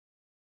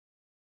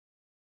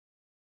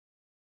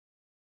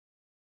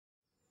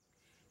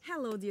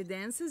Hello dear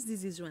dancers,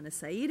 this is Joana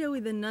Saahirah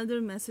with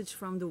another message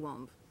from the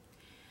womb.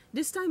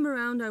 This time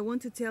around I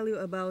want to tell you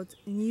about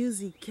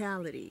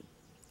musicality.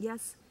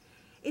 Yes,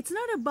 it's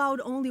not about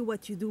only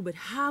what you do but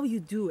how you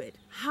do it,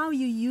 how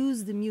you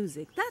use the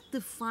music. That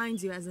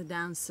defines you as a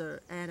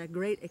dancer at a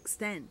great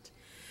extent.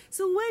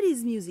 So what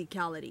is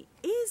musicality?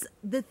 Is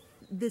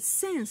the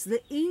sense,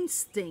 the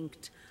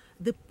instinct,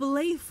 the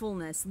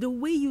playfulness, the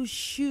way you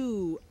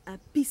chew a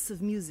piece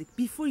of music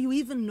before you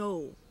even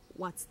know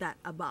what's that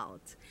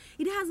about.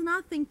 It has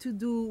nothing to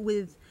do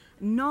with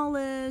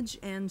knowledge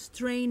and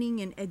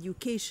training and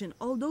education.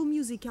 Although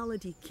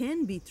musicality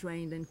can be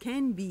trained and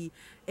can be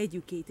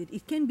educated,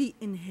 it can be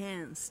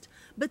enhanced,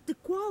 but the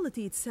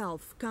quality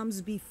itself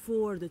comes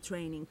before the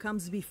training,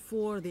 comes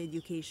before the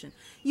education.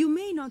 You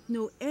may not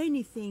know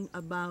anything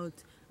about,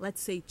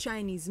 let's say,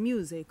 Chinese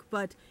music,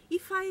 but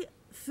if I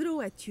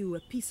throw at you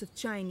a piece of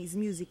Chinese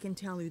music and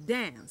tell you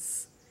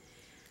dance,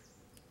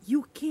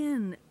 you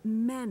can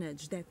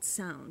manage that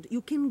sound.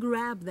 You can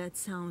grab that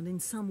sound in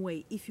some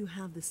way if you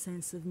have the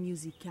sense of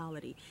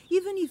musicality.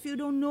 Even if you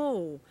don't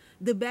know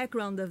the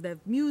background of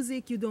that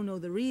music, you don't know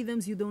the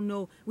rhythms, you don't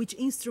know which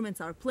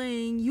instruments are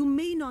playing, you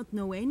may not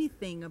know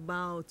anything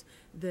about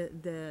the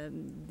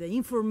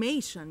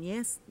information,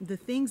 yes, the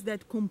things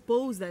that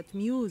compose that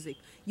music.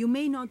 You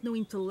may not know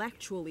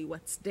intellectually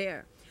what's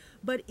there.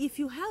 But if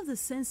you have the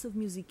sense of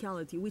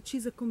musicality, which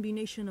is a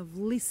combination of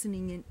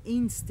listening and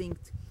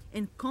instinct,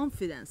 and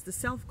confidence, the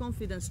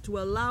self-confidence to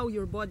allow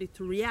your body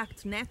to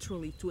react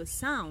naturally to a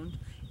sound,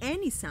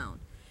 any sound,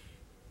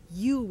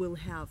 you will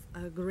have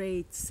a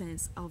great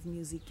sense of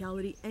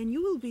musicality and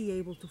you will be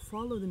able to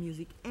follow the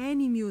music,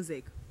 any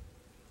music,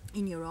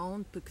 in your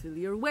own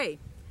peculiar way.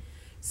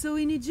 So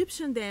in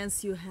Egyptian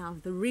dance you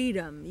have the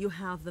rhythm, you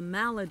have the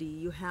melody,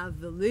 you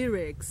have the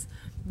lyrics,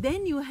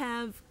 then you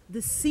have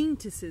the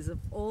synthesis of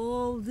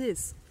all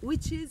this,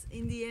 which is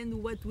in the end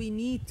what we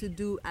need to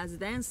do as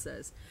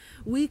dancers.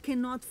 We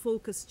cannot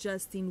focus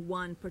just in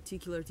one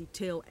particular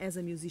detail as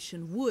a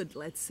musician would,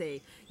 let's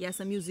say. Yes,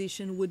 a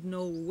musician would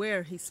know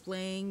where he's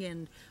playing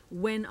and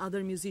when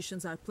other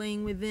musicians are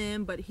playing with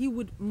him, but he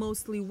would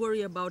mostly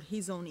worry about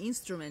his own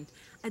instrument.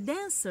 A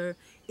dancer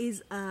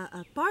is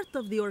a part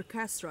of the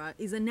orchestra,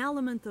 is an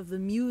element of the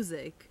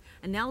music,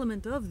 an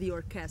element of the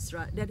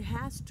orchestra that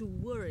has to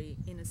worry,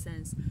 in a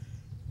sense,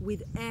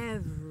 with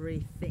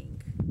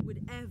everything,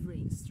 with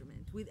every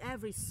instrument, with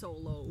every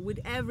solo, with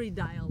every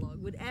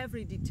dialogue, with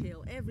every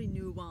detail, every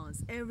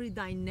nuance, every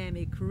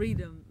dynamic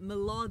rhythm,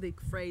 melodic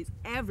phrase,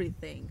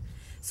 everything.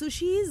 So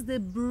she is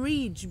the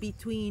bridge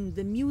between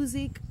the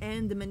music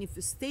and the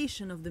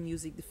manifestation of the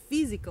music, the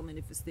physical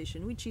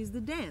manifestation, which is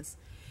the dance.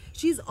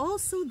 She's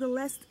also the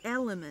last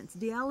element,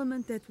 the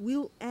element that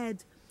will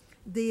add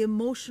the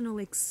emotional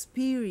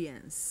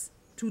experience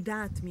to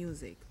that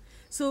music.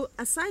 So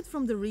aside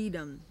from the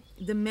rhythm,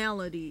 the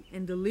melody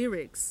and the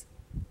lyrics,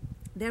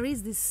 there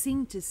is this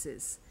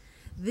synthesis,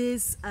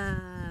 this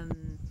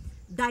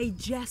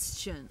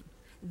digestion,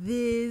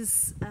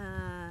 this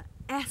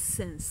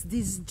essence,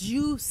 this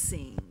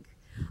juicing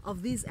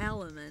of these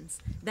elements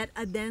that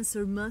a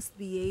dancer must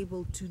be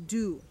able to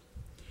do.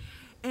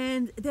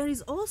 And there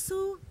is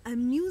also a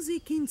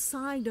music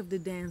inside of the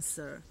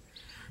dancer.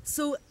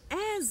 So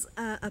as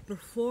a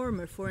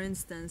performer, for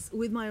instance,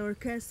 with my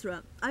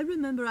orchestra, I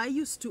remember I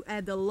used to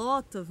add a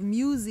lot of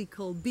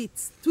musical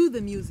bits to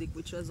the music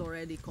which was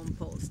already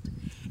composed.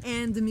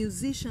 And the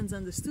musicians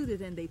understood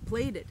it and they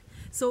played it.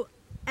 So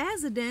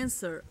as a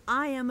dancer,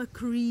 I am a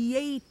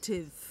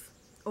creative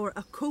or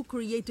a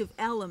co-creative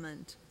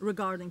element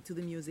regarding to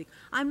the music.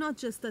 I'm not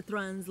just a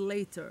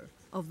translator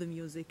of the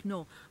music,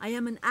 no. I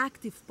am an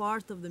active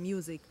part of the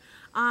music.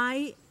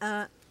 I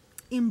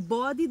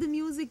embody the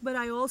music, but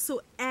I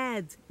also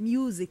add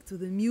music to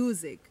the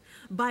music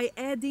by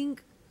adding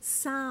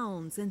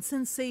sounds and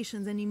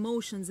sensations and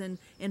emotions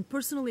and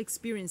personal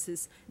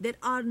experiences that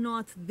are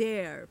not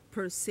there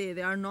per se.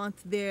 They are not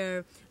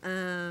there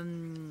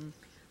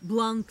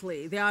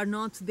bluntly. They are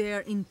not there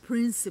in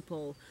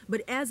principle.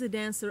 But as a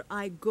dancer,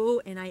 I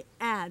go and I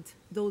add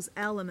those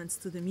elements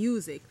to the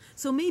music.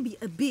 So maybe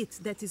a beat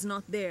that is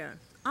not there,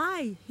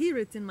 I hear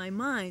it in my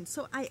mind,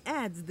 so I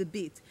add the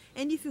beat.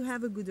 And if you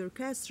have a good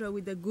orchestra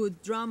with a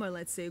good drummer,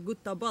 let's say a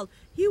good tabal,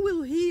 he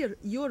will hear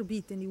your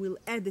beat and he will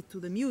add it to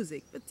the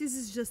music. But this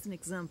is just an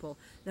example.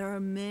 There are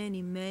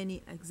many,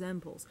 many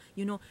examples.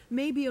 You know,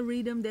 maybe a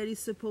rhythm that is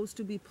supposed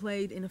to be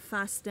played in a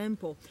fast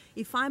tempo.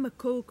 If I'm a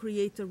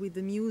co-creator with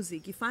the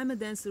music, if I'm a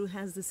dancer who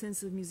has the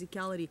sense of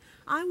musicality,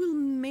 I will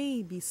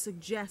maybe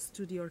suggest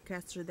to the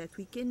orchestra that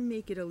we can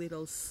make it a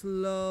little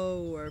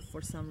slower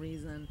for some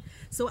reason.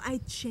 So I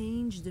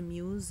change the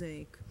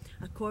music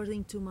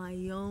according to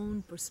my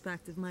own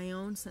perspective, my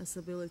own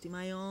sensibility,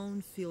 my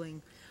own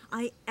feeling.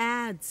 I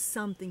add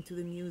something to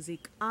the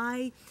music.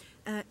 I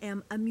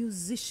am a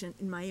musician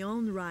in my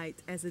own right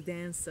as a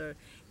dancer,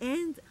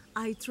 and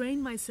I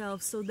train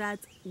myself so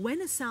that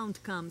when a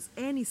sound comes,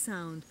 any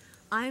sound,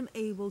 I'm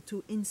able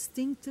to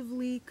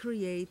instinctively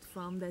create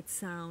from that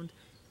sound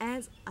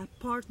as a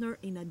partner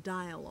in a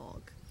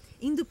dialogue.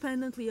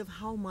 independently of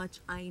how much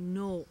I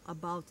know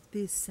about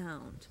this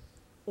sound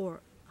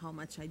or how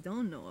much I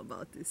don't know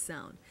about this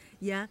sound.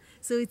 Yeah,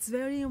 so it's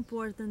very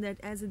important that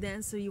as a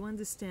dancer you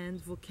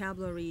understand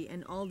vocabulary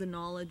and all the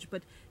knowledge,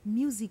 but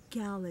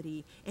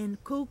musicality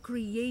and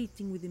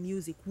co-creating with the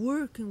music,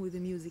 working with the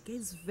music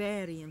is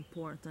very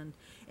important,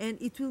 and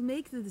it will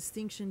make the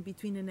distinction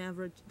between an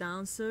average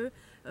dancer,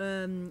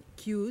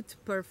 cute,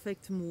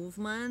 perfect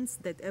movements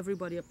that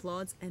everybody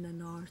applauds, and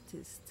an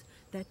artist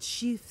that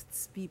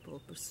shifts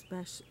people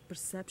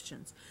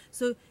perceptions.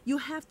 So you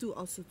have to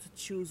also to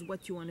choose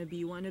what you want to be.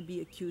 You want to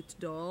be a cute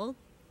doll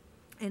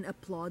and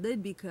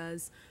applauded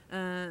because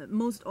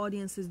most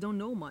audiences don't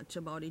know much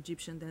about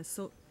Egyptian dance.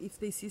 So if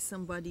they see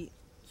somebody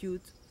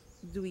cute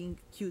doing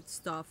cute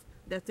stuff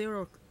that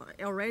they're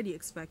already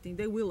expecting,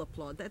 they will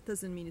applaud. That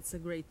doesn't mean it's a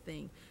great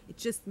thing. It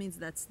just means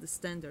that's the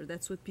standard.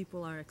 That's what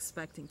people are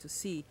expecting to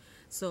see.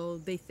 So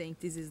they think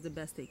this is the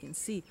best they can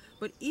see.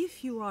 But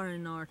if you are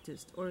an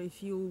artist, or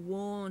if you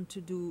want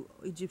to do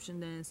Egyptian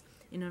dance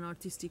in an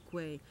artistic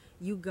way,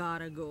 you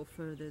gotta go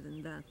further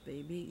than that,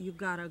 baby. You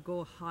gotta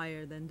go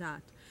higher than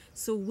that.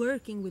 So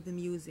working with the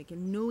music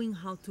and knowing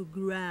how to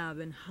grab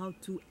and how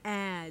to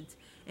add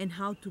and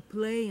how to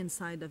play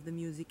inside of the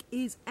music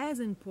is as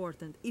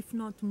important, if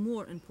not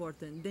more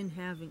important, than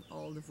having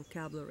all the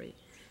vocabulary,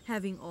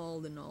 having all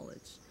the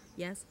knowledge.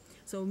 Yes?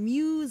 So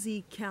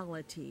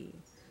musicality.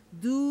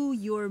 Do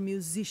your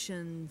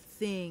musician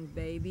thing,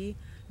 baby.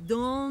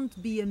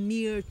 Don't be a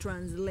mere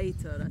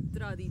translator, a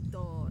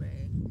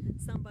traditore,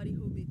 somebody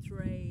who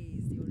betrays